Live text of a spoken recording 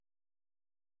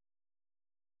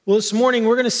Well, this morning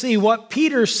we're going to see what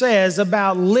Peter says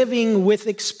about living with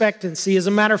expectancy. As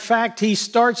a matter of fact, he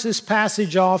starts this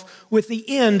passage off with the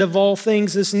end of all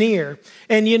things is near.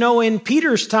 And in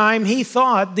Peter's time, he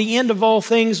thought the end of all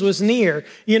things was near.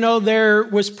 There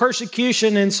was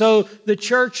persecution, and so the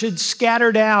church had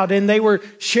scattered out, and they were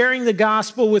sharing the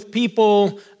gospel with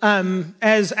people,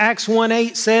 as Acts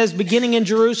 1:8 says, beginning in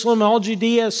Jerusalem, all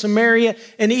Judea, Samaria,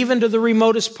 and even to the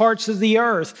remotest parts of the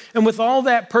earth. And with all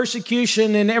that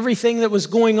persecution and everything that was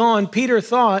going on, Peter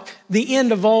thought the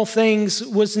end of all things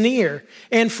was near.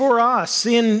 And for us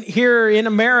here in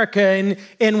America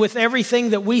and with everything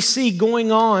that we see going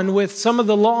on, with some of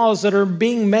the laws that are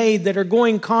being made that are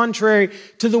going contrary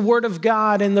to the Word of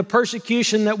God and the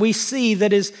persecution that we see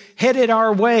that is headed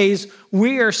our ways,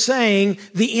 we are saying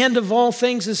the end of all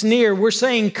things is near. We're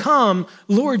saying, come,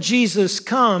 Lord Jesus,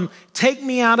 come, take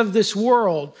me out of this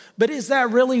world. But is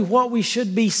that really what we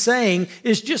should be saying?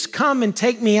 Is just come and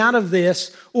take me out of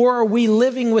this? Or are we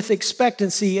living with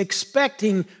expectancy,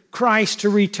 expecting Christ to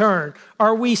return?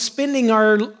 Are we spending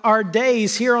our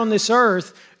days here on this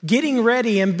earth getting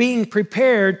ready and being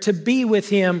prepared to be with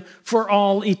Him for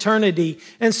all eternity?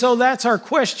 And so that's our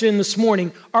question this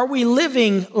morning. Are we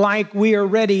living like we are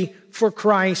ready for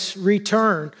Christ's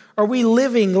return? Are we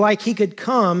living like He could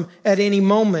come at any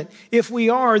moment? If we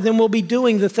are, then we'll be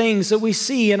doing the things that we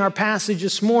see in our passage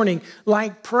this morning,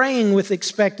 like praying with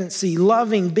expectancy,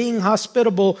 loving, being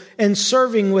hospitable, and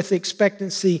serving with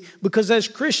expectancy. Because as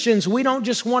Christians, we don't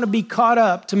just want to be caught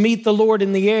up to meet the Lord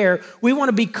in the air. We want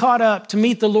to be caught up to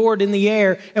meet the Lord in the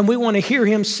air, and we want to hear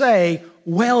Him say,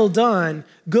 "Well done,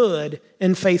 good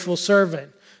and faithful servant."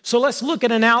 So let's look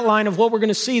at an outline of what we're going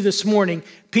to see this morning.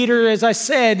 Peter, as I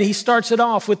said, he starts it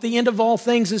off with the end of all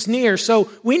things is near. So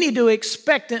we need to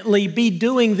expectantly be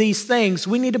doing these things.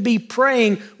 We need to be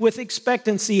praying with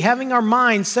expectancy, having our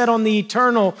mind set on the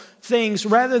eternal things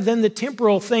rather than the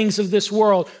temporal things of this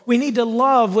world. We need to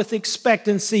love with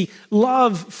expectancy,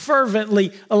 love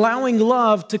fervently, allowing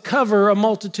love to cover a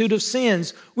multitude of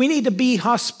sins. We need to be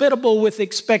hospitable with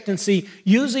expectancy,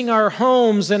 using our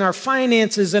homes and our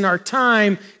finances and our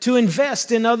time to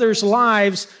invest in others'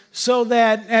 lives, so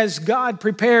that as God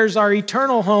prepares our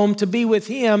eternal home to be with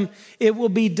Him, it will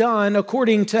be done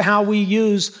according to how we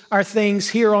use our things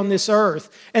here on this earth.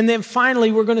 And then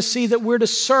finally, we're going to see that we're to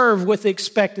serve with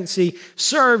expectancy,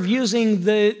 serve using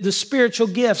the spiritual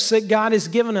gifts that God has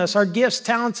given us, our gifts,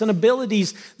 talents, and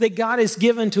abilities that God has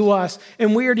given to us.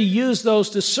 And we are to use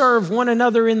those to serve one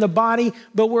another in the body,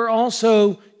 but we're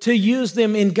also to use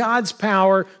them in God's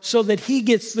power so that He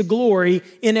gets the glory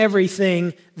in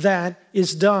everything that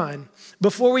is done.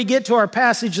 Before we get to our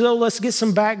passage, though, let's get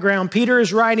some background. Peter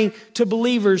is writing to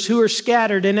believers who are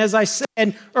scattered. And as I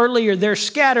said earlier, they're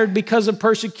scattered because of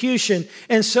persecution.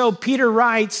 And so Peter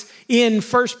writes in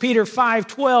 1 Peter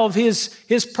 5:12,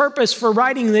 his purpose for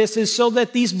writing this is so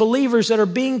that these believers that are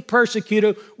being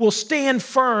persecuted will stand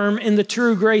firm in the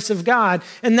true grace of God.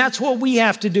 And that's what we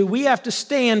have to do. We have to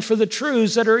stand for the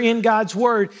truths that are in God's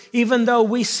Word, even though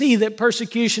we see that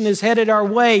persecution is headed our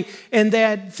way and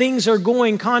that things are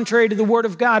going contrary to the Word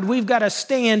of God. We've got to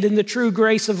stand in the true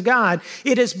grace of God.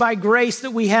 It is by grace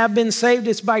that we have been saved.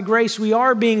 It's by grace we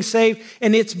are being saved.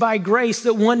 And it's by grace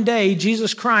that one day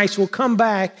Jesus Christ will come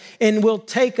back and will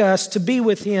take us to be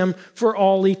with Him for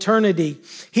all eternity.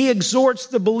 He exhorts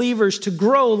the believers to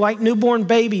grow like newborn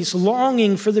babies,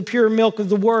 longing for the pure milk of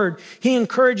the Word. He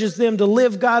encourages them to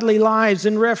live godly lives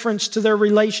in reference to their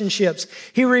relationships.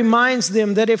 He reminds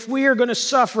them that if we are going to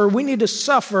suffer, we need to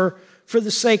suffer for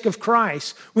the sake of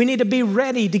Christ. We need to be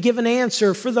ready to give an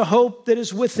answer for the hope that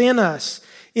is within us.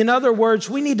 In other words,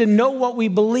 we need to know what we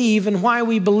believe and why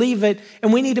we believe it,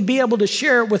 and we need to be able to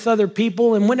share it with other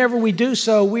people. And whenever we do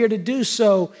so, we are to do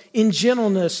so in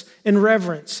gentleness and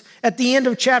reverence. At the end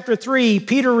of chapter 3,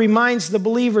 Peter reminds the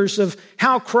believers of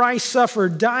how Christ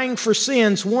suffered, dying for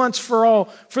sins once for all,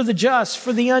 for the just,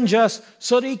 for the unjust,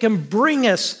 so that He can bring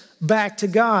us back to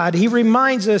God. He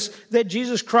reminds us that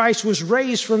Jesus Christ was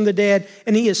raised from the dead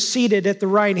and He is seated at the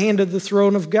right hand of the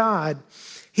throne of God.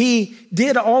 He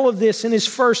did all of this in His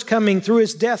first coming through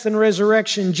His death and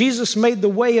resurrection. Jesus made the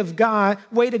way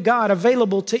to God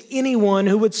available to anyone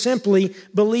who would simply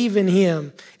believe in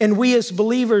Him. And we as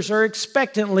believers are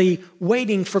expectantly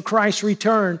waiting for Christ's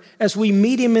return as we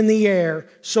meet Him in the air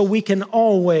so we can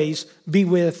always be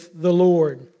with the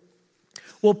Lord.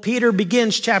 Well, Peter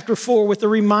begins chapter 4 with a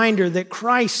reminder that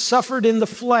Christ suffered in the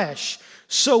flesh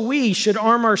So we should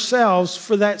arm ourselves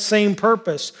for that same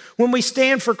purpose. When we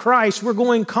stand for Christ, we're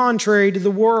going contrary to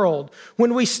the world.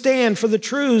 When we stand for the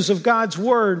truths of God's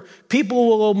word,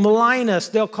 people will malign us.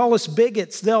 They'll call us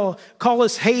bigots. They'll call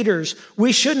us haters.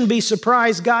 We shouldn't be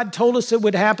surprised. God told us it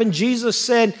would happen. Jesus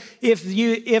said, if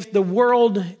the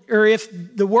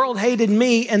world hated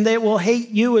me, and they will hate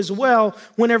you as well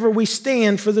whenever we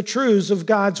stand for the truths of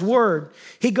God's word.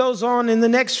 He goes on in the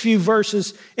next few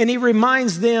verses, and he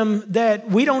reminds them that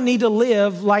we don't need to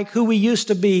live like who we used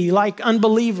to be, like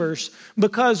unbelievers,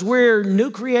 because we're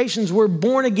new creations. We're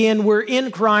born again. We're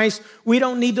in Christ. We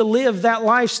don't need to live that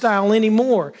lifestyle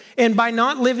anymore. And by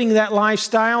not living that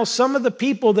lifestyle, some of the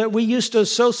people that we used to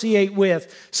associate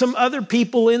with, some other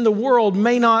people in the world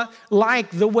may not like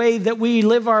the way that we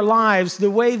live our lives, the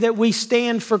way that we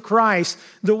stand for Christ,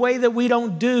 the way that we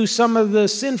don't do some of the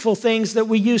sinful things that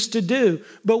we used to do.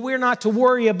 But we're not to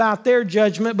worry about their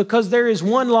judgment, because there is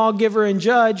one lawgiver and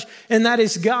judge, and that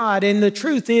is God. And the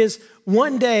truth is,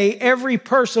 one day every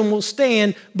person will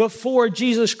stand before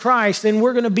Jesus Christ, and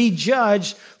we're going to be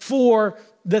judged for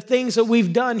the things that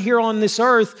we've done here on this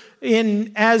earth.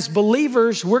 As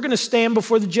believers, we're going to stand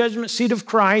before the judgment seat of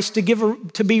Christ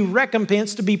to be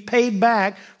recompensed, to be paid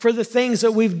back for the things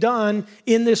that we've done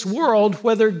in this world,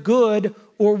 whether good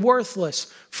or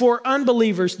worthless. For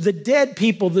unbelievers, the dead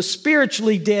people, the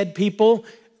spiritually dead people,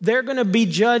 they're going to be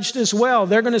judged as well.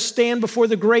 They're going to stand before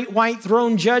the great white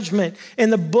throne judgment,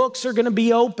 and the books are going to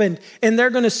be opened, and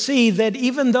they're going to see that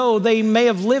even though they may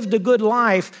have lived a good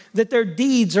life, that their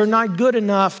deeds are not good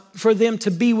enough for them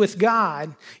to be with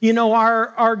God. You know,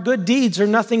 our good deeds are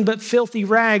nothing but filthy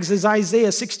rags, as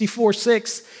Isaiah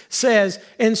 64:6 says.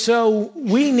 And so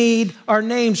we need our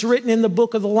names written in the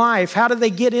book of the life. How do they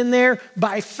get in there?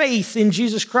 By faith in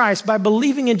Jesus Christ. By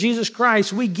believing in Jesus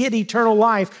Christ, we get eternal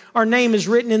life. Our name is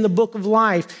written in the book of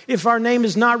life. If our name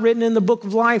is not written in the book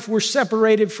of life, we're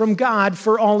separated from God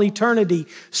for all eternity.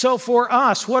 So for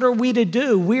us, what are we to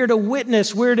do? We're to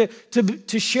witness. We're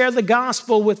to share the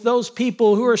gospel with those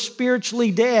people who are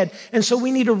spiritually dead. And so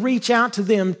we need to reach out to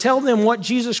them, tell them what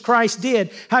Jesus Christ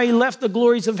did, how he left the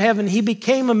glories of heaven. He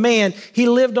became a man. He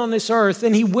lived on this earth,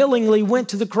 and he willingly went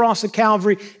to the cross of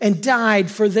Calvary and died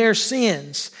for their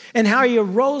sins, and how he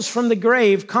arose from the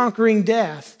grave, conquering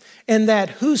death. And that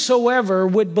whosoever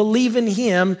would believe in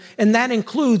him, and that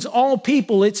includes all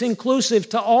people, it's inclusive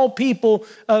to all people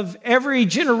of every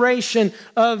generation,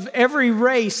 of every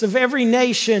race, of every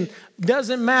nation,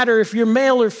 doesn't matter if you're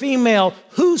male or female,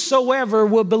 whosoever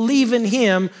will believe in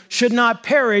him should not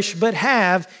perish but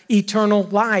have eternal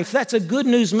life. That's a good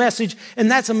news message, and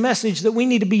that's a message that we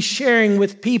need to be sharing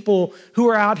with people who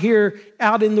are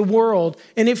out in the world.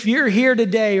 And if you're here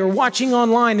today or watching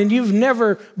online and you've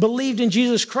never believed in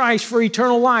Jesus Christ for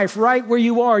eternal life, right where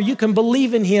you are, you can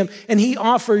believe in him, and he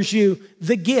offers you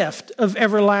the gift of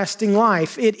everlasting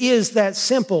life. It is that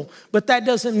simple, but that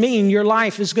doesn't mean your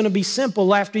life is going to be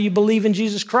simple after you believe in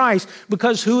Jesus Christ,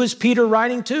 because who is Peter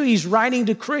writing to? He's writing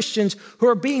to Christians who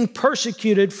are being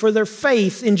persecuted for their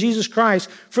faith in Jesus Christ,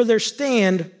 for their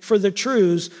stand for the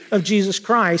truths of Jesus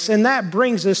Christ. And that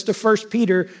brings us to 1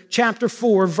 Peter chapter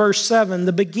 4, verse 7,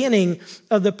 the beginning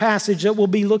of the passage that we'll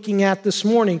be looking at this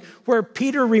morning, where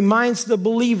Peter reminds the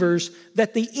believers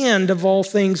that the end of all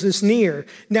things is near.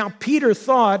 Now, Peter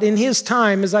thought in his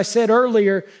time, as I said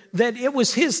earlier, that it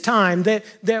was his time, that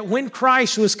when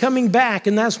Christ was coming back,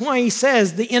 and that's why he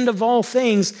says the end of all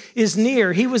things is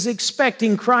near. He was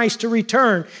expecting Christ to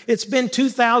return. It's been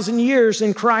 2,000 years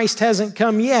and Christ hasn't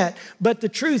come yet, but the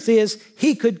truth is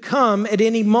he could come at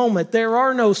any moment. There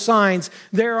are no signs.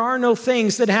 There are no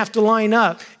things that have to line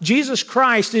up. Jesus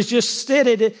Christ is just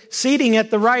seating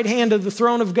at the right hand of the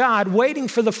throne of God, waiting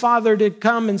for the Father to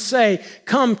come and say,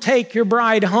 "Come, take your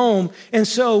bride home." And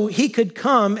so he could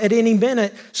come at any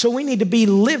minute. So we need to be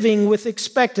living with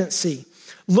expectancy.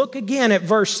 Look again at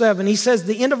verse 7. He says,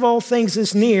 "The end of all things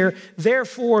is near.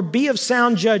 Therefore, be of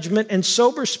sound judgment and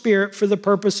sober spirit for the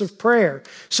purpose of prayer."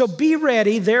 So be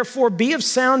ready. Therefore, be of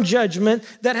sound judgment.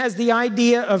 That has the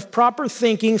idea of proper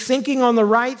thinking on the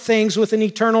right things with an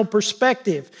eternal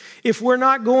perspective. If we're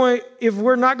not going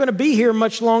to be here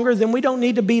much longer, then we don't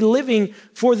need to be living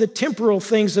for the temporal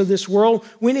things of this world.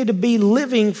 We need to be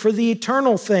living for the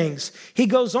eternal things. He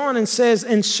goes on and says,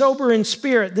 "and sober in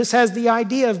spirit." This has the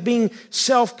idea of being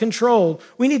self-controlled.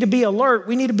 We need to be alert.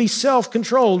 We need to be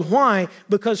self-controlled. Why?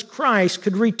 Because Christ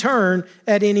could return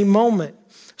at any moment.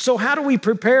 So how do we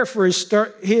prepare for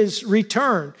his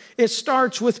return? It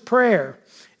starts with prayer.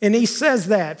 And he says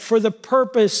that for the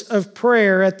purpose of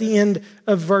prayer at the end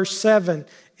of verse 7.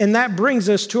 And that brings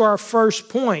us to our first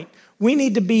point. We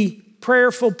need to be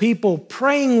prayerful people,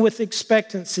 praying with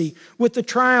expectancy. With the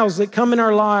trials that come in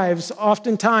our lives,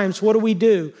 oftentimes, what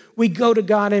do? We go to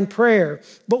God in prayer.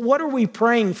 But what are we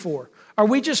praying for? Are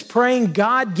we just praying,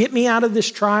 God, get me out of this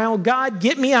trial? God,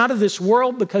 get me out of this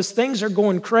world because things are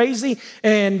going crazy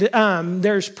and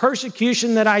there's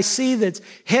persecution that I see that's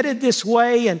headed this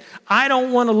way and I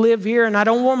don't want to live here and I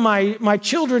don't want my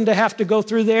children to have to go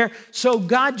through there. So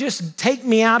God, just take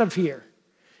me out of here.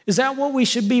 Is that what we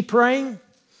should be praying?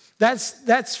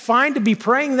 That's fine to be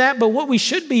praying that, but what we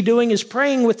should be doing is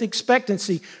praying with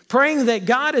expectancy, praying that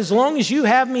God, as long as you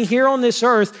have me here on this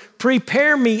earth,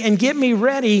 prepare me and get me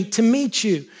ready to meet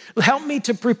you. Help me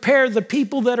to prepare the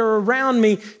people that are around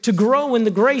me to grow in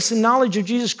the grace and knowledge of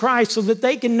Jesus Christ so that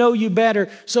they can know you better,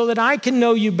 so that I can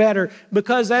know you better.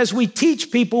 Because as we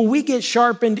teach people, we get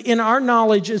sharpened in our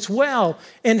knowledge as well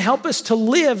and help us to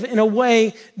live in a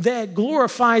way that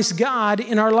glorifies God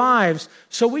in our lives.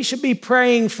 So we should be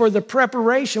praying for the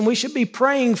preparation. We should be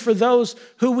praying for those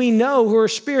who we know who are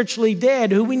spiritually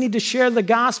dead, who we need to share the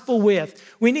gospel with.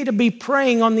 We need to be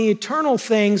praying on the eternal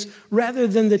things rather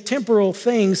than the temporal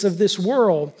things of this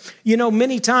world. You know,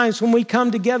 many times when we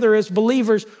come together as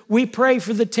believers, we pray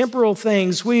for the temporal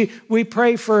things. We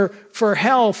pray for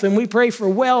health and we pray for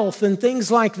wealth and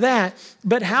things like that.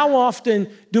 But how often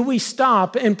do we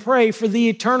stop and pray for the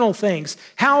eternal things?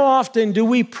 How often do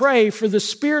we pray for the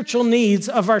spiritual needs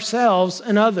of ourselves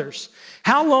and others?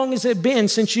 How long has it been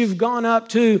since you've gone up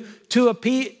to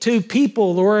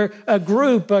people or a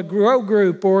group, a grow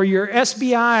group, or your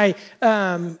SBI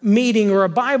meeting or a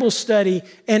Bible study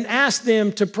and asked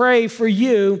them to pray for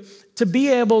you to be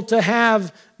able to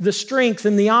have the strength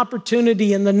and the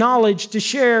opportunity and the knowledge to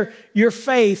share your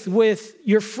faith with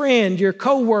your friend, your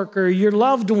coworker, your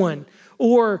loved one?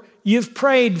 Or you've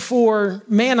prayed for,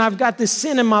 man, I've got this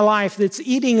sin in my life that's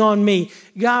eating on me.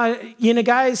 God,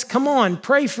 guys, come on,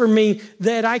 pray for me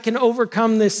that I can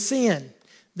overcome this sin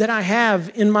that I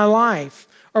have in my life.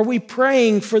 Are we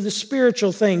praying for the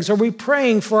spiritual things? Are we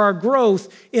praying for our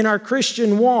growth in our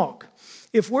Christian walk?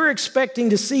 If we're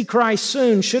expecting to see Christ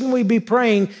soon, shouldn't we be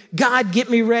praying, God, get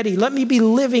me ready. Let me be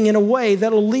living in a way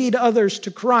that'll lead others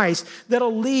to Christ,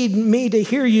 that'll lead me to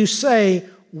hear you say,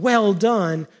 well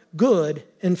done, good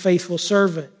and faithful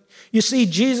servant. You see,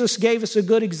 Jesus gave us a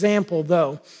good example,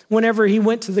 though, whenever he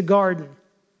went to the garden.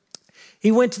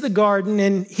 He went to the garden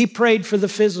and he prayed for the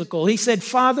physical. He said,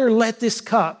 Father, let this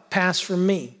cup pass from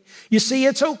me. You see,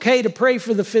 it's okay to pray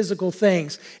for the physical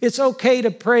things. It's okay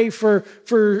to pray for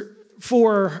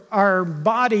our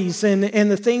bodies and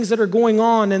the things that are going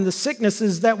on and the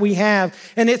sicknesses that we have.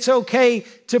 And it's okay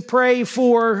to pray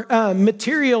for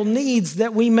material needs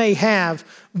that we may have.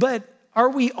 But are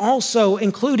we also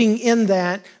including in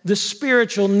that the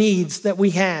spiritual needs that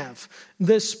we have,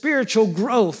 the spiritual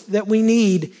growth that we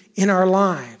need in our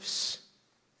lives?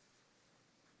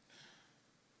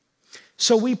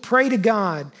 So we pray to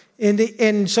God.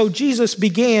 And so Jesus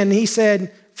began, he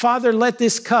said, Father, let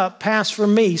this cup pass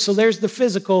from me. So there's the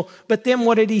physical. But then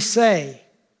what did he say?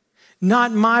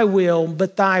 Not my will,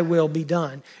 but thy will be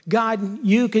done. God,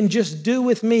 you can just do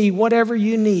with me whatever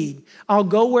you need. I'll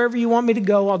go wherever you want me to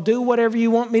go. I'll do whatever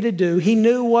you want me to do. He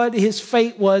knew what his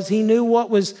fate was. He knew what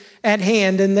was at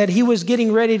hand and that he was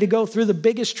getting ready to go through the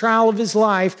biggest trial of his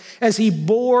life as he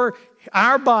bore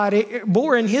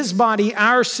in his body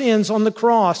our sins on the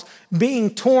cross, being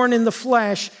torn in the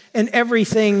flesh and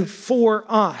everything for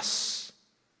us.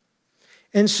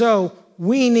 And so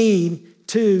we need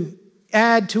to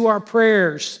add to our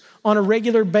prayers on a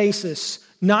regular basis,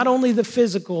 not only the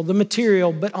physical, the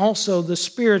material, but also the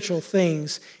spiritual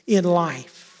things in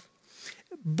life.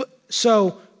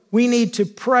 So we need to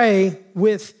pray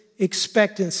with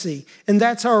expectancy. And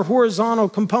that's our horizontal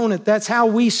component. That's how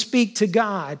we speak to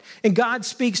God. And God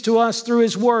speaks to us through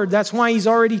his word. That's why he's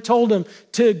already told them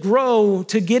to grow,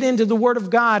 to get into the word of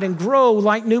God and grow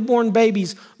like newborn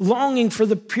babies, longing for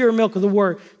the pure milk of the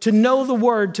word, to know the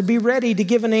word, to be ready to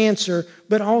give an answer.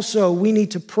 But also we need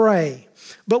to pray.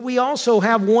 But we also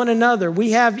have one another.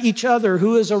 We have each other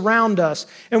who is around us.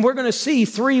 And we're going to see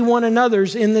three one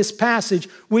another's in this passage.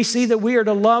 We see that we are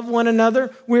to love one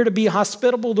another, we're to be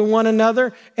hospitable to one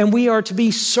another, and we are to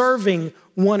be serving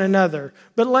one another.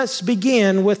 But let's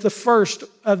begin with the first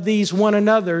of these one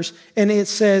another's, and it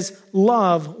says,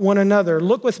 love one another.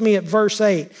 Look with me at verse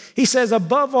 8. He says,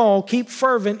 above all, keep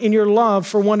fervent in your love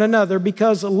for one another,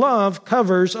 because love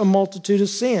covers a multitude of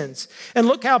sins. And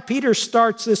look how Peter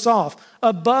starts this off.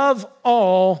 Above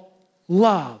all,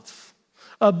 love.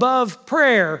 Above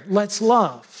prayer, let's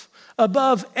love.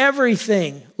 Above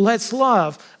everything, let's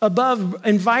love. Above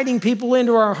inviting people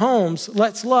into our homes,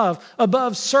 let's love.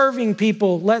 Above serving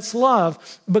people, let's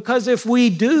love. Because if we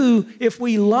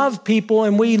love people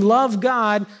and we love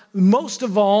God, most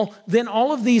of all, then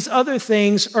all of these other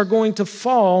things are going to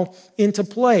fall into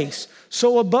place.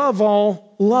 So above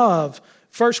all, love.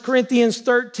 1 Corinthians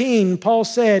 13, Paul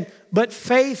said, but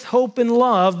faith, hope, and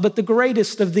love, but the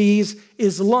greatest of these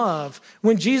is love.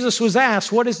 When Jesus was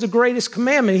asked, what is the greatest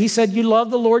commandment? He said, you love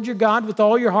the Lord your God with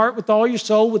all your heart, with all your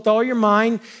soul, with all your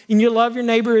mind, and you love your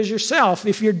neighbor as yourself.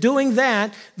 If you're doing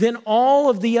that, then all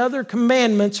of the other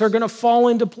commandments are going to fall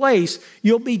into place.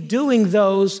 You'll be doing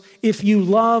those if you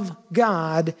love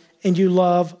God and you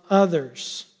love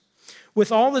others.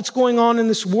 With all that's going on in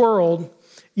this world,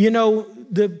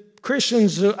 the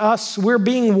Christians, we're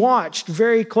being watched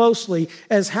very closely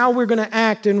as how we're going to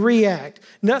act and react.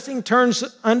 Nothing turns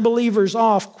unbelievers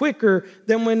off quicker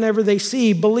than whenever they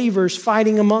see believers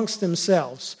fighting amongst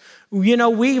themselves.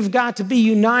 We've got to be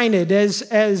united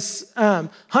as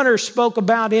Hunter spoke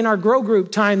about in our Grow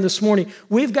Group time this morning.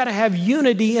 We've got to have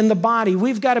unity in the body.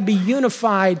 We've got to be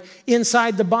unified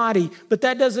inside the body. But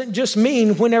that doesn't just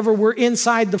mean whenever we're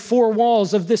inside the four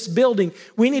walls of this building.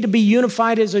 We need to be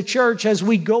unified as a church as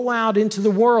we go out into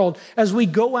the world, as we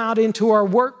go out into our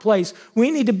workplace.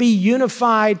 We need to be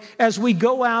unified as we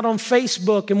go out on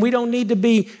Facebook, and we don't need to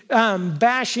be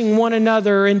bashing one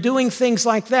another and doing things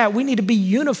like that. We need to be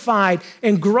unified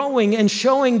and growing and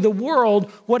showing the world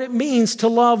what it means to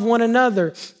love one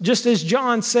another. Just as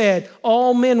John said,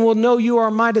 all men will know you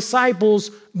are my disciples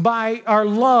by our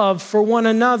love for one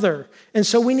another. And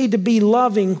so we need to be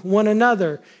loving one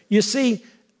another. You see,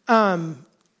 I've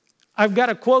got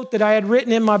a quote that I had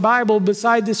written in my Bible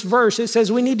beside this verse. It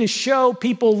says, we need to show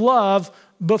people love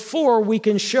before we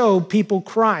can show people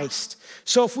Christ.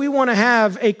 So if we want to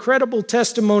have a credible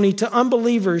testimony to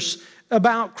unbelievers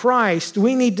about Christ,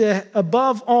 we need to,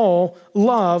 above all,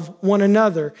 love one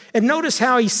another. And notice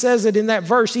how he says it in that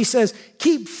verse. He says,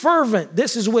 keep fervent.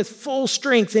 This is with full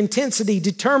strength, intensity,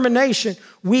 determination.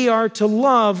 We are to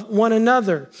love one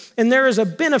another. And there is a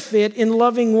benefit in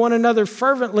loving one another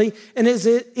fervently, and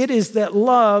it is that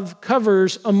love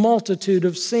covers a multitude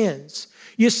of sins.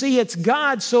 You see, it's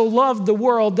God so loved the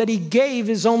world that he gave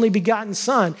his only begotten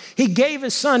son. He gave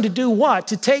his son to do what?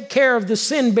 To take care of the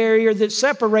sin barrier that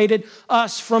separated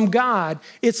us from God.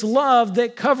 It's love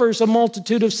that covers a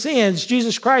multitude of sins.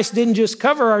 Jesus Christ didn't just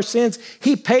cover our sins.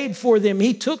 He paid for them.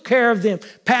 He took care of them,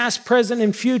 past, present,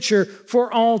 and future,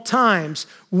 for all times.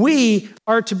 We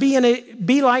are to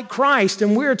be like Christ,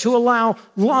 and we're to allow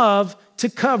love to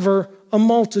cover a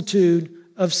multitude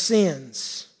of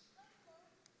sins.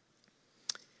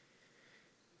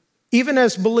 Even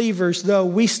as believers, though,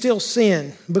 we still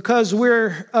sin because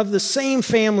we're of the same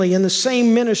family and the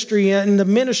same ministry and the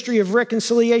ministry of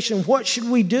reconciliation. What should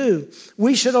we do?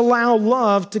 We should allow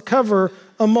love to cover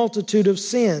a multitude of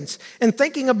sins. And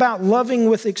thinking about loving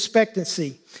with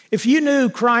expectancy, if you knew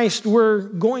Christ were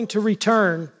going to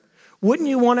return, wouldn't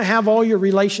you want to have all your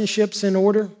relationships in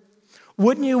order?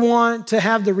 Wouldn't you want to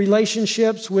have the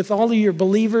relationships with all of your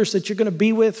believers that you're going to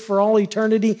be with for all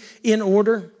eternity in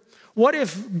order? What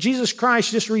if Jesus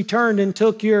Christ just returned and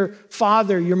took your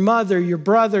father, your mother, your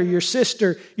brother, your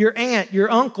sister, your aunt,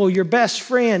 your uncle, your best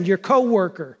friend, your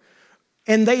coworker,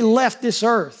 and they left this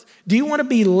earth? Do you want to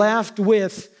be left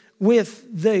with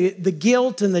the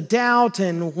guilt and the doubt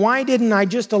and why didn't I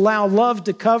just allow love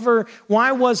to cover?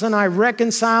 Why wasn't I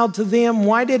reconciled to them?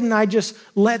 Why didn't I just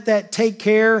let that take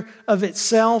care of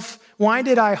itself? Why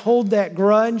did I hold that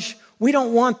grudge? We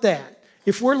don't want that.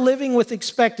 If we're living with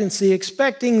expectancy,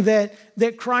 expecting that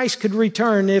Christ could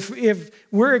return, if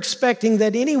we're expecting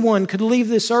that anyone could leave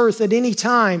this earth at any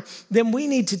time, then we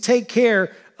need to take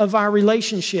care of our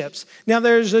relationships. Now,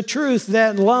 there's a truth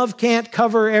that love can't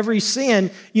cover every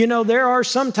sin. There are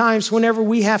some times whenever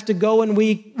we have to go and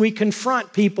we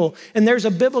confront people, and there's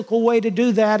a biblical way to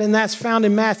do that, and that's found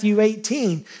in Matthew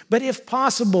 18. But if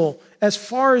possible, as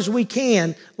far as we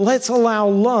can, let's allow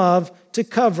love to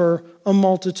cover a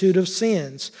multitude of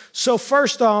sins. So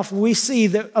first off, we see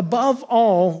that above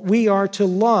all, we are to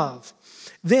love.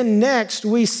 Then next,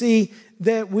 we see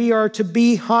that we are to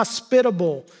be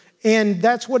hospitable. And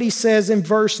that's what he says in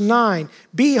verse 9.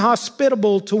 Be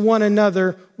hospitable to one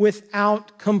another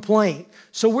without complaint.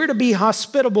 So we're to be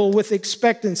hospitable with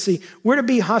expectancy. We're to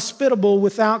be hospitable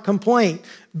without complaint.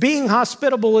 Being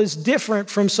hospitable is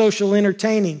different from social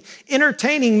entertaining.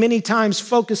 Entertaining many times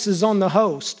focuses on the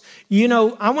host.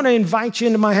 I want to invite you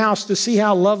into my house to see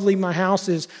how lovely my house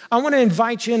is. I want to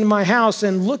invite you into my house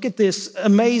and look at this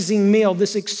amazing meal,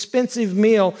 this expensive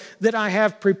meal that I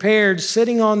have prepared,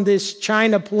 sitting on this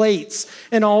china plates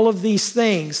and all of these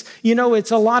things.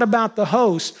 It's a lot about the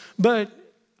host, but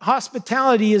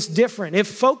hospitality is different. It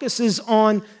focuses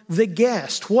on the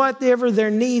guest, whatever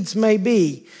their needs may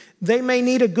be. They may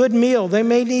need a good meal. They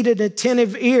may need an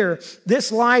attentive ear.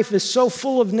 This life is so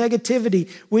full of negativity.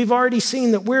 We've already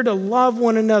seen that we're to love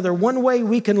one another. One way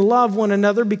we can love one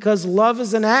another, because love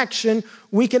is an action,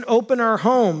 we can open our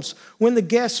homes. When the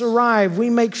guests arrive, we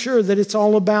make sure that it's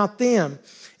all about them.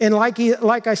 And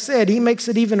like I said, he makes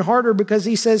it even harder because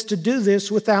he says to do this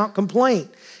without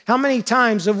complaint. How many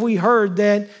times have we heard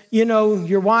that,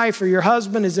 your wife or your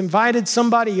husband has invited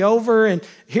somebody over and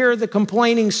here the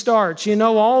complaining starts.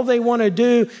 All they want to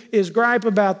do is gripe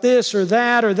about this or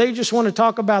that, or they just want to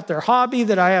talk about their hobby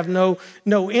that I have no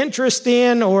interest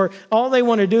in, or all they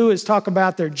want to do is talk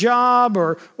about their job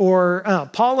or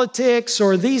politics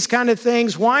or these kind of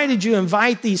things. Why did you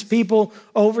invite these people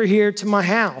over here to my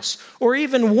house? Or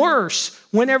even worse,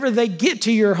 whenever they get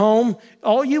to your home,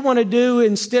 all you want to do,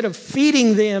 instead of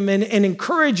feeding them and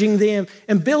encouraging them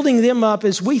and building them up,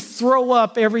 is we throw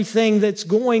up everything that's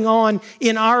going on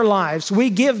in our lives.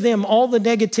 We give them all the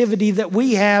negativity that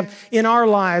we have in our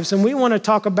lives, and we want to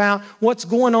talk about what's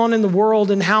going on in the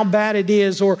world and how bad it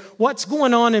is, or what's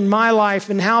going on in my life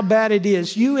and how bad it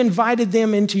is. You invited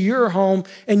them into your home,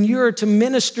 and you're to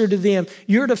minister to them.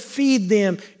 You're to feed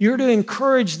them. You're to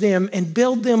encourage them and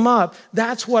build them up.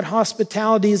 That's what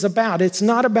hospitality is about. It's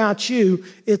not about you.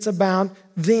 It's about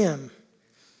them.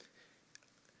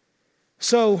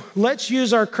 So let's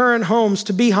use our current homes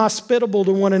to be hospitable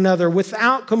to one another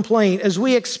without complaint as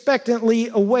we expectantly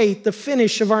await the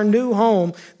finish of our new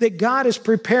home that God is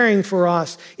preparing for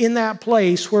us in that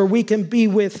place where we can be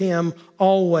with Him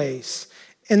always.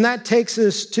 And that takes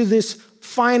us to this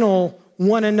final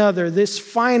one another, this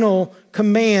final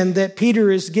command that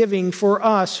Peter is giving for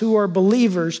us who are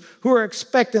believers, who are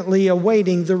expectantly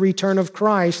awaiting the return of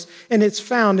Christ. And it's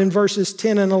found in verses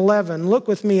 10 and 11. Look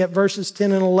with me at verses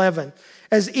 10 and 11.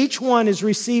 As each one has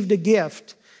received a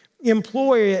gift,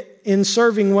 employ it in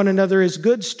serving one another as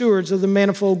good stewards of the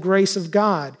manifold grace of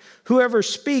God. Whoever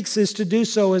speaks is to do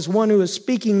so as one who is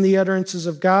speaking the utterances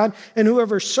of God, and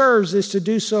whoever serves is to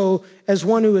do so as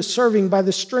one who is serving by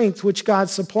the strength which God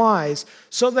supplies,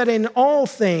 so that in all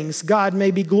things God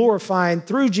may be glorified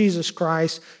through Jesus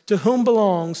Christ, to whom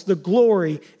belongs the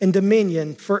glory and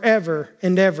dominion forever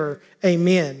and ever.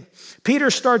 Amen.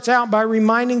 Peter starts out by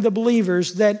reminding the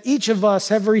believers that each of us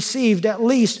have received at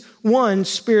least one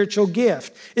spiritual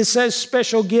gift. It says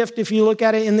special gift. If you look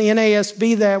at it in the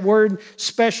NASB, that word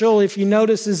special, if you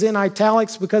notice, is in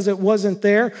italics because it wasn't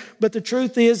there. But the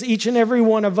truth is, each and every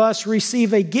one of us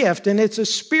receive a gift, and it's a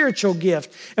spiritual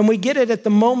gift. And we get it at the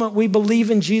moment we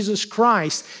believe in Jesus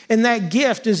Christ. And that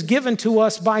gift is given to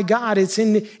us by God. It's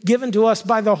given to us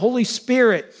by the Holy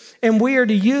Spirit. And we are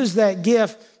to use that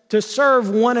gift to serve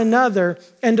one another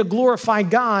and to glorify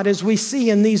God, as we see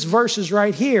in these verses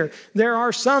right here. There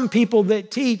are some people that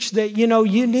teach that, you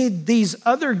need these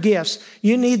other gifts.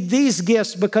 You need these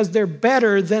gifts because they're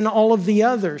better than all of the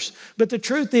others. But the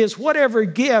truth is, whatever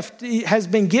gift has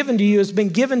been given to you has been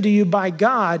given to you by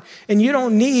God, and you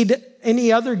don't need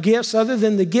any other gifts other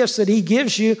than the gifts that He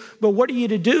gives you. But what are you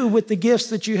to do with the gifts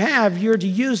that you have? You're to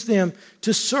use them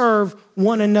to serve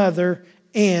one another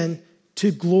and to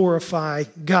glorify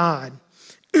God.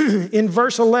 In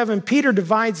verse 11, Peter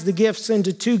divides the gifts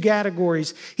into two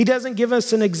categories. He doesn't give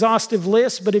us an exhaustive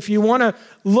list, but if you want to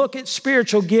look at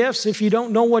spiritual gifts, if you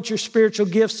don't know what your spiritual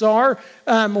gifts are,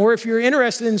 or if you're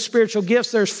interested in spiritual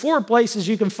gifts, there's 4 places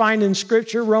you can find in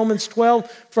Scripture: Romans 12,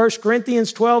 1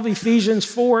 Corinthians 12, Ephesians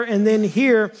 4, and then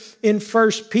here in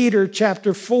 1 Peter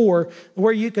chapter 4,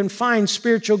 where you can find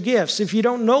spiritual gifts. If you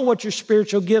don't know what your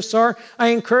spiritual gifts are, I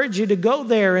encourage you to go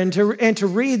there and to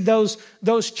read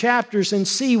those chapters and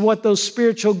see what those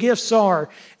spiritual gifts are.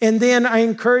 And then I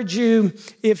encourage you,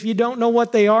 if you don't know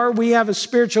what they are, we have a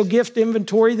spiritual gift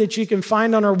inventory that you can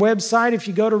find on our website. If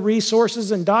you go to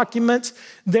resources and documents,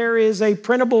 there is a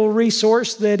printable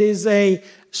resource that is a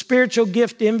spiritual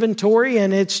gift inventory,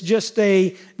 and it's just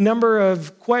a number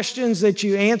of questions that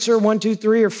you answer, 1, 2,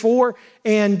 3, or 4,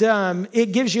 and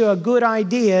it gives you a good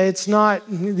idea. It's not,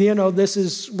 this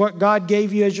is what God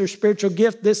gave you as your spiritual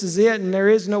gift, this is it, and there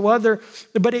is no other,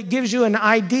 but it gives you an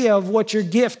idea of what your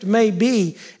gift may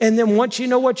be. And then once you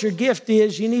know what your gift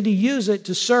is, you need to use it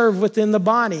to serve within the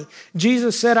body.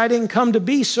 Jesus said, I didn't come to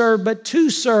be served, but to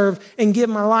serve and give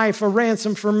my life a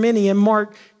ransom for many, in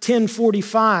Mark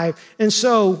 10:45. And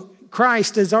so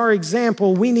Christ as our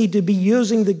example, we need to be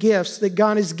using the gifts that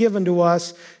God has given to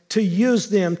us to use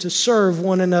them to serve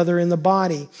one another in the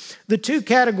body. The two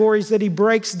categories that he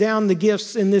breaks down the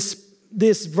gifts in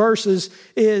this verses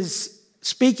is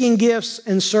speaking gifts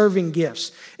and serving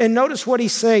gifts. And notice what he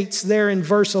states there in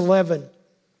verse 11.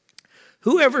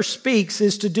 Whoever speaks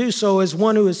is to do so as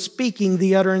one who is speaking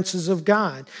the utterances of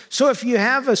God. So if you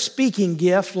have a speaking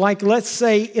gift, like let's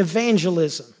say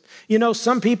evangelism, you know,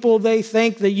 some people, they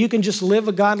think that you can just live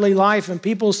a godly life and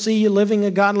people see you living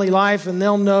a godly life and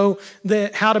they'll know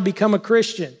that how to become a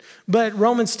Christian. But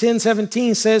Romans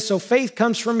 10:17 says, so faith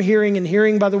comes from hearing and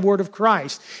hearing by the word of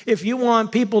Christ. If you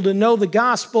want people to know the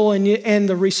gospel and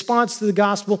the response to the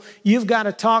gospel, you've got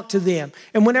to talk to them.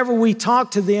 And whenever we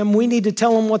talk to them, we need to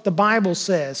tell them what the Bible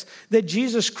says, that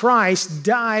Jesus Christ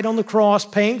died on the cross,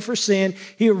 paying for sin.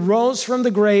 He arose from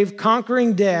the grave,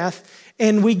 conquering death.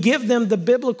 And we give them the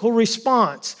biblical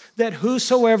response that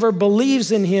whosoever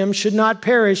believes in him should not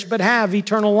perish but have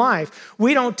eternal life.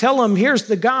 We don't tell them, here's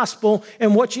the gospel,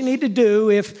 and what you need to do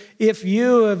if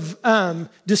you have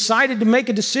decided to make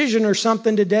a decision or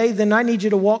something today, then I need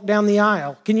you to walk down the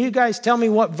aisle. Can you guys tell me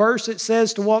what verse it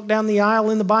says to walk down the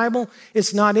aisle in the Bible?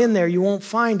 It's not in there. You won't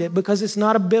find it because it's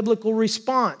not a biblical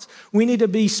response. We need to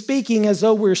be speaking as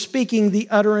though we're speaking the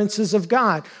utterances of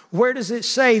God. Where does it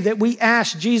say that we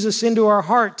ask Jesus into our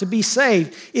heart to be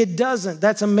saved? It doesn't.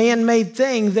 That's a man-made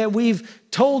thing that we've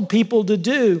told people to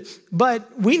do.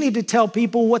 But we need to tell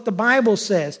people what the Bible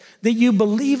says, that you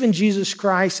believe in Jesus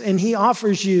Christ and he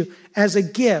offers you as a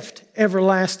gift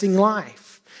everlasting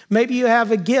life. Maybe you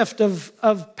have a gift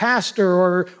of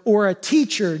pastor or a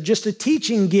teacher, just a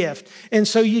teaching gift. And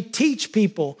so you teach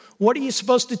people. What are you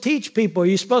supposed to teach people? Are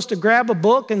you supposed to grab a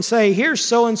book and say, here's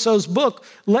so-and-so's book.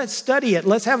 Let's study it.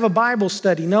 Let's have a Bible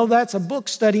study. No, that's a book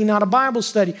study, not a Bible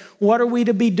study. What are we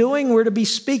to be doing? We're to be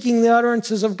speaking the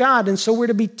utterances of God. And so we're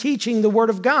to be teaching the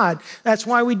Word of God. That's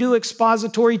why we do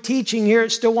expository teaching here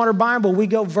at Stillwater Bible. We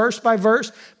go verse by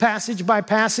verse, passage by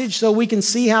passage, so we can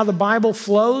see how the Bible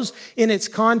flows in its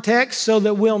context so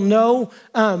that we'll know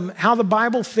how the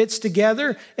Bible fits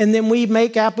together. And then we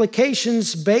make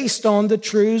applications based on the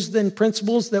truths and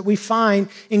principles that we find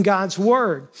in God's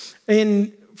Word.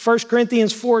 In 1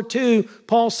 Corinthians 4:2,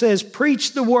 Paul says,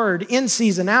 preach the word in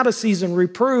season, out of season,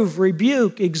 reprove,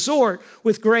 rebuke, exhort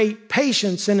with great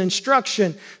patience and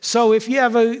instruction. So if you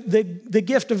have the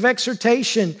gift of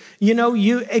exhortation,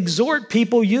 you exhort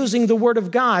people using the word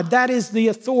of God. That is the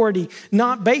authority,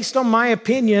 not based on my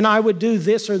opinion, I would do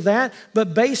this or that,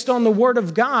 but based on the word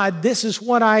of God, this is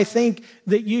what I think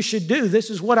that you should do. This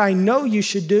is what I know you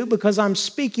should do because I'm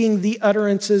speaking the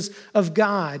utterances of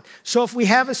God. So if we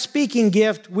have a speaking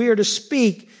gift, we are to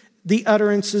speak the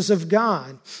utterances of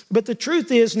God. But the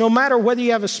truth is, no matter whether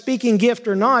you have a speaking gift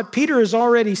or not, Peter has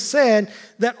already said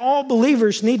that all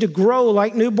believers need to grow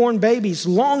like newborn babies,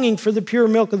 longing for the pure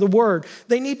milk of the Word.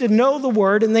 They need to know the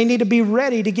Word and they need to be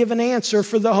ready to give an answer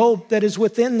for the hope that is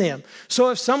within them. So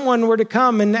if someone were to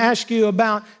come and ask you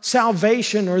about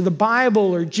salvation or the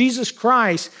Bible or Jesus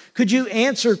Christ, could you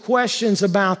answer questions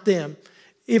about them?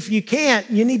 If you can't,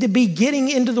 you need to be getting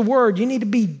into the Word. You need to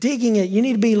be digging it. You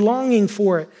need to be longing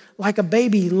for it like a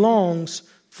baby longs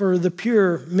for the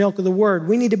pure milk of the Word.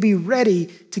 We need to be ready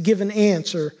to give an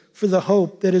answer for the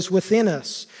hope that is within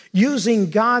us. Using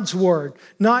God's Word,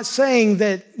 not saying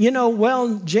that,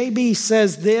 JB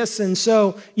says this and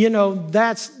so,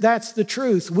 that's the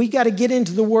truth. We got to get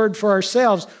into the Word for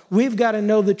ourselves. We've got to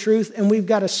know the truth and we've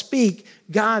got to speak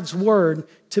God's Word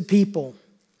to people.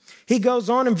 He goes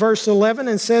on in verse 11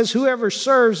 and says, whoever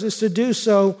serves is to do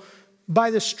so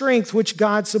by the strength which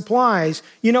God supplies.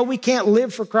 We can't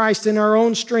live for Christ in our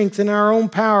own strength, in our own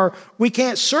power. We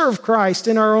can't serve Christ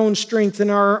in our own strength, in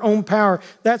our own power.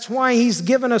 That's why he's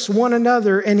given us one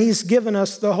another and he's given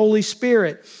us the Holy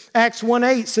Spirit. Acts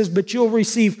 1:8 says, but you'll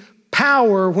receive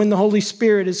power when the Holy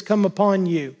Spirit has come upon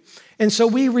you. And so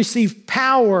we receive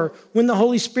power when the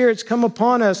Holy Spirit's come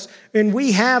upon us. And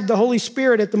we have the Holy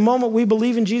Spirit at the moment we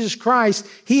believe in Jesus Christ.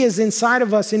 He is inside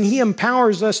of us and he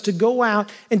empowers us to go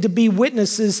out and to be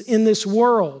witnesses in this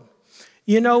world.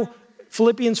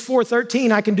 Philippians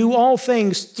 4:13, I can do all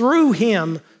things through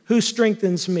him who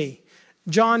strengthens me.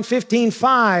 John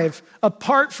 15:5,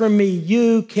 apart from me,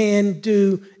 you can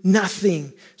do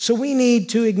nothing. So we need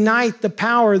to ignite the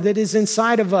power that is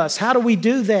inside of us. How do we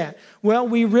do that? Well,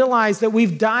 we realize that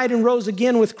we've died and rose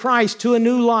again with Christ to a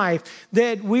new life,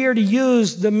 that we are to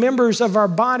use the members of our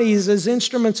bodies as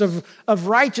instruments of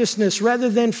righteousness rather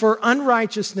than for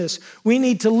unrighteousness. We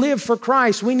need to live for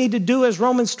Christ. We need to do as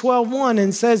Romans 12:1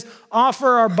 and says,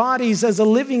 offer our bodies as a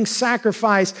living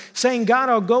sacrifice, saying, God,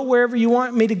 I'll go wherever you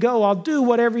want me to go. I'll do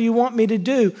whatever you want me to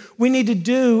do. We need to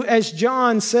do, as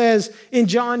John says in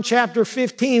John chapter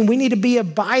 15, we need to be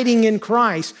abiding in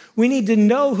Christ. We need to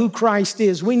know who Christ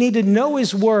is. We need to know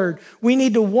his word. We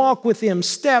need to walk with him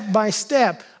step by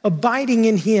step, abiding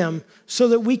in him so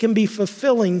that we can be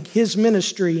fulfilling his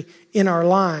ministry in our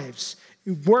lives,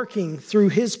 working through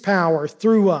his power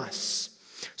through us.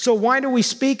 So why do we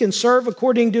speak and serve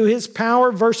according to his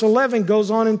power? Verse 11 goes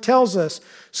on and tells us,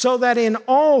 so that in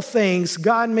all things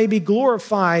God may be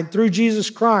glorified through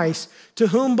Jesus Christ, to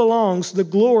whom belongs the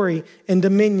glory and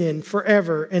dominion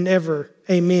forever and ever.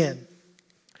 Amen.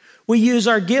 We use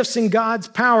our gifts in God's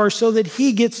power so that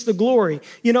he gets the glory.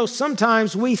 You know,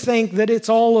 sometimes we think that it's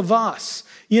all of us.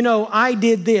 You know, I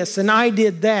did this and I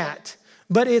did that.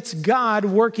 But it's God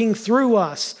working through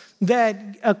us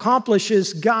that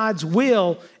accomplishes God's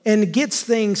will and gets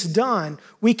things done.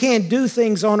 We can't do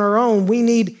things on our own. We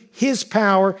need his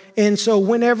power. And so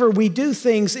whenever we do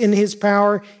things in his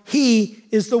power, he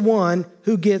is the one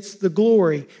who gets the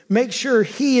glory. Make sure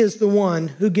he is the one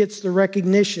who gets the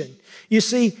recognition. You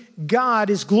see, God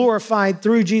is glorified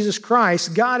through Jesus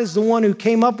Christ. God is the one who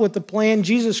came up with the plan.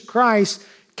 Jesus Christ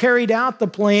carried out the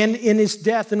plan in his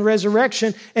death and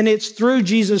resurrection, and it's through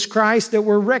Jesus Christ that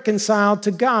we're reconciled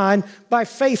to God by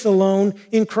faith alone,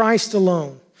 in Christ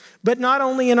alone. But not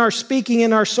only in our speaking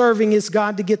and our serving is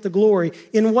God to get the glory.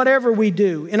 In whatever we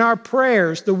do, in our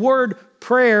prayers, the word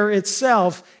prayer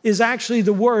itself is actually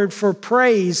the word for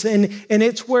praise, and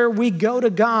it's where we go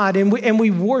to God and we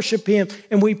worship him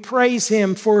and we praise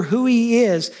him for who he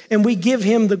is, and we give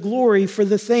him the glory for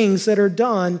the things that are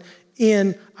done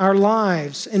in our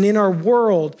lives and in our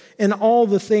world and all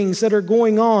the things that are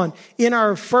going on. In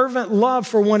our fervent love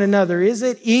for one another, is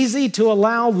it easy to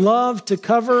allow love to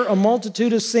cover a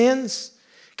multitude of sins?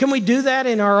 Can we do that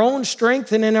in our own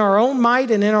strength and in our own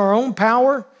might and in our own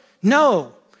power?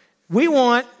 No. We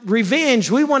want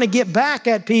revenge. We want to get back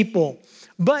at people.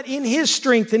 But in his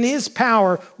strength and his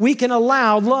power, we can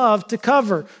allow love to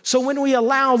cover. So when we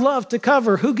allow love to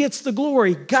cover, who gets the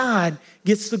glory? God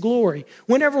gets the glory.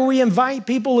 Whenever we invite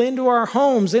people into our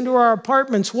homes, into our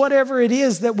apartments, whatever it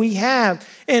is that we have,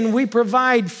 and we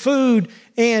provide food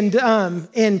and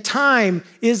time,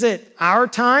 is it our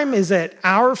time? Is it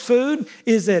our food?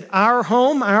 Is it our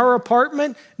home, our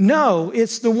apartment? No,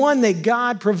 it's the one that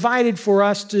God provided for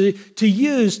us to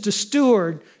use, to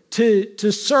steward,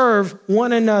 to serve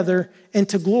one another and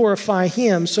to glorify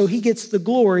him. So he gets the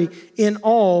glory in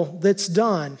all that's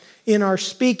done. In our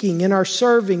speaking, in our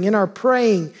serving, in our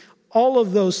praying, all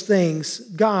of those things,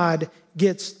 God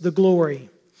gets the glory.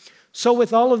 So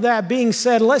with all of that being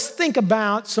said, let's think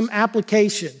about some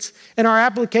applications. And our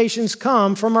applications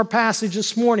come from our passage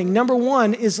this morning. Number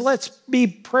one is let's be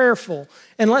prayerful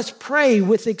and let's pray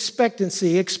with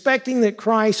expectancy, expecting that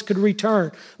Christ could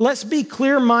return. Let's be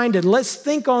clear-minded. Let's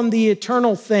think on the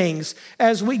eternal things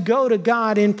as we go to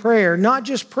God in prayer, not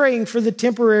just praying for the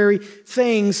temporary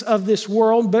things of this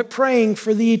world, but praying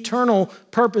for the eternal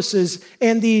purposes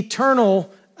and the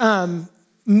eternal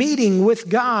meeting with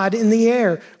God in the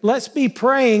air. Let's be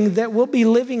praying that we'll be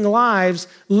living lives,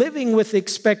 living with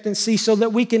expectancy so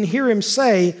that we can hear him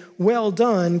say, well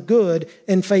done, good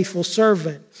and faithful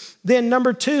servant. Then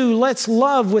number two, let's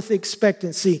love with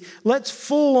expectancy. Let's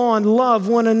full on love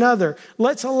one another.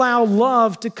 Let's allow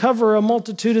love to cover a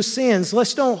multitude of sins.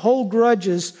 Let's don't hold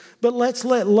grudges, but let's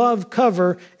let love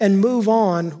cover and move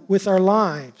on with our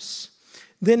lives.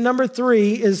 Then number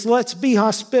three is let's be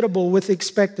hospitable with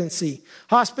expectancy.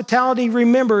 Hospitality,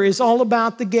 remember, is all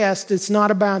about the guest. It's not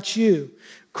about you.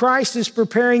 Christ is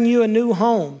preparing you a new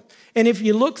home. And if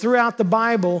you look throughout the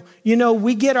Bible, you know,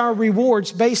 we get our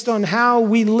rewards based on how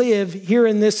we live here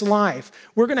in this life.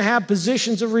 We're going to have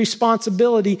positions of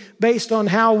responsibility based on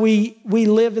how we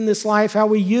live in this life, how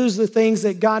we use the things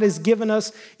that God has given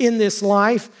us in this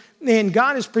life. And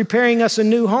God is preparing us a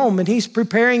new home, and he's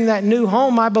preparing that new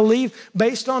home, I believe,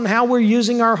 based on how we're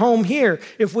using our home here.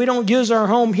 If we don't use our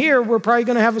home here, we're probably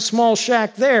going to have a small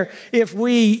shack there. If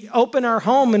we open our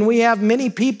home and we have many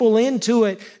people into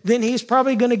it, then he's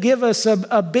probably going to give us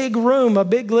a big room, a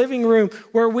big living room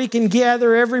where we can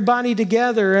gather everybody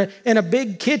together, and a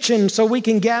big kitchen so we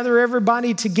can gather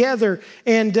everybody together.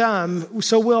 And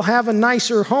so we'll have a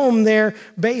nicer home there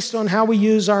based on how we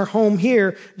use our home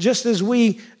here, just as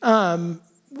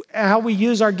how we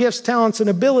use our gifts, talents, and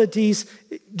abilities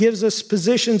gives us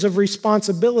positions of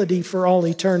responsibility for all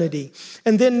eternity.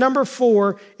 And then number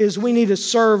 4 is we need to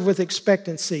serve with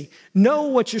expectancy. Know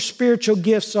what your spiritual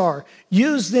gifts are.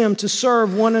 Use them to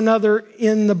serve one another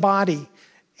in the body.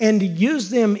 And use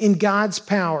them in God's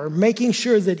power, making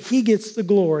sure that He gets the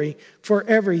glory for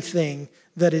everything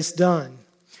that is done.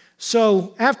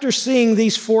 So after seeing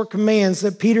these 4 commands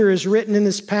that Peter has written in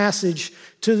this passage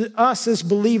to us as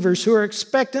believers who are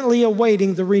expectantly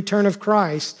awaiting the return of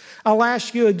Christ, I'll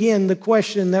ask you again the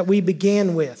question that we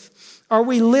began with. Are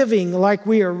we living like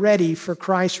we are ready for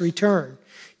Christ's return?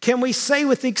 Can we say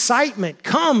with excitement,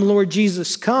 "Come, Lord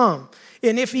Jesus, come"?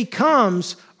 And if He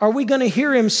comes, are we going to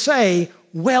hear Him say,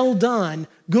 "Well done,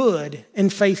 good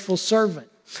and faithful servant"?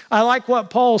 I like what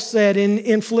Paul said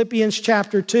in Philippians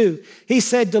chapter 2. He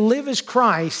said, to live is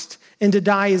Christ and to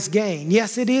die is gain.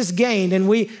 Yes, it is gain. And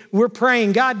we're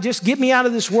praying, God, just get me out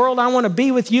of this world. I want to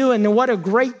be with you. And what a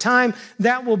great time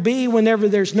that will be whenever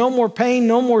there's no more pain,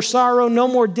 no more sorrow, no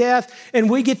more death. And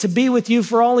we get to be with you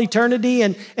for all eternity.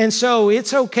 And so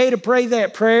it's okay to pray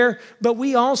that prayer. But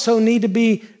we also need to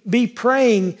be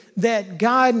praying that,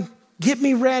 God, get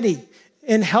me ready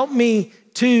and help me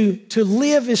to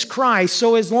live as Christ.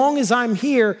 So as long as I'm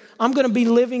here, I'm going to be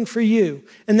living for you.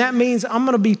 And that means I'm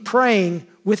going to be praying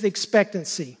with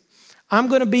expectancy. I'm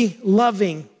going to be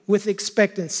loving with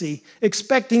expectancy,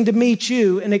 expecting to meet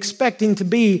you and expecting to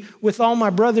be with all my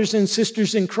brothers and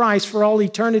sisters in Christ for all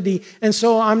eternity. And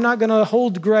so I'm not going to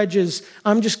hold grudges.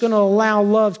 I'm just going to allow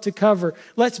love to cover.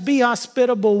 Let's be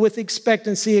hospitable with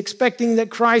expectancy, expecting that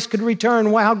Christ could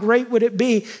return. Wow, how great would it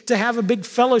be to have a big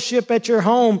fellowship at your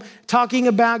home talking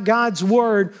about God's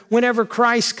word whenever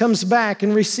Christ comes back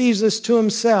and receives us to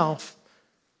Himself.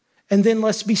 And then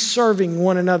let's be serving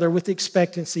one another with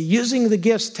expectancy, using the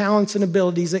gifts, talents, and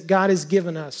abilities that God has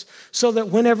given us so that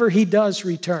whenever He does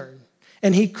return,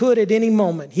 and He could at any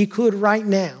moment, He could right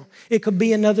now, it could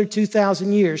be another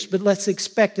 2,000 years, but let's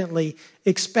expectantly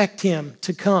expect Him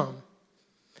to come.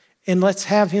 And let's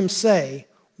have Him say,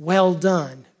 "Well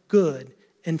done, good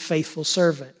and faithful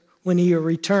servant," when He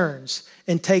returns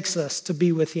and takes us to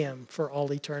be with Him for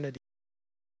all eternity.